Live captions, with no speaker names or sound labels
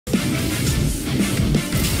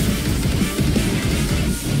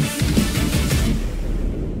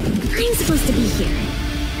I'm supposed to be here.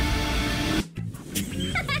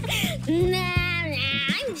 Nah,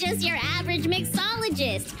 I'm just your average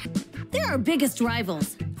mixologist. They're our biggest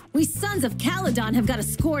rivals. We Sons of Caledon have got a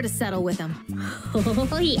score to settle with them.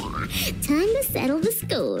 Oh yeah, time to settle the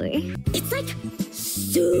score. It's like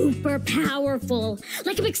super powerful.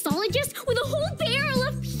 Like a mixologist with a whole barrel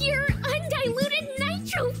of pure, undiluted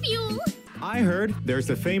nitro fuel. I heard there's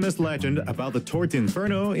a famous legend about the Torte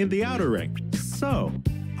Inferno in the Outer Ring. So,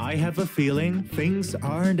 I have a feeling things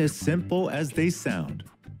aren't as simple as they sound.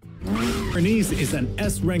 Burnice is an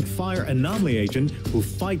S-rank fire anomaly agent who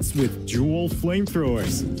fights with dual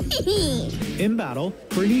flamethrowers. In battle,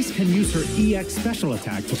 Burnice can use her EX special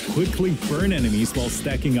attack to quickly burn enemies while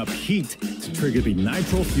stacking up heat to trigger the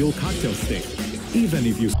nitro fuel cocktail stick. Even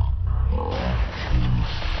if you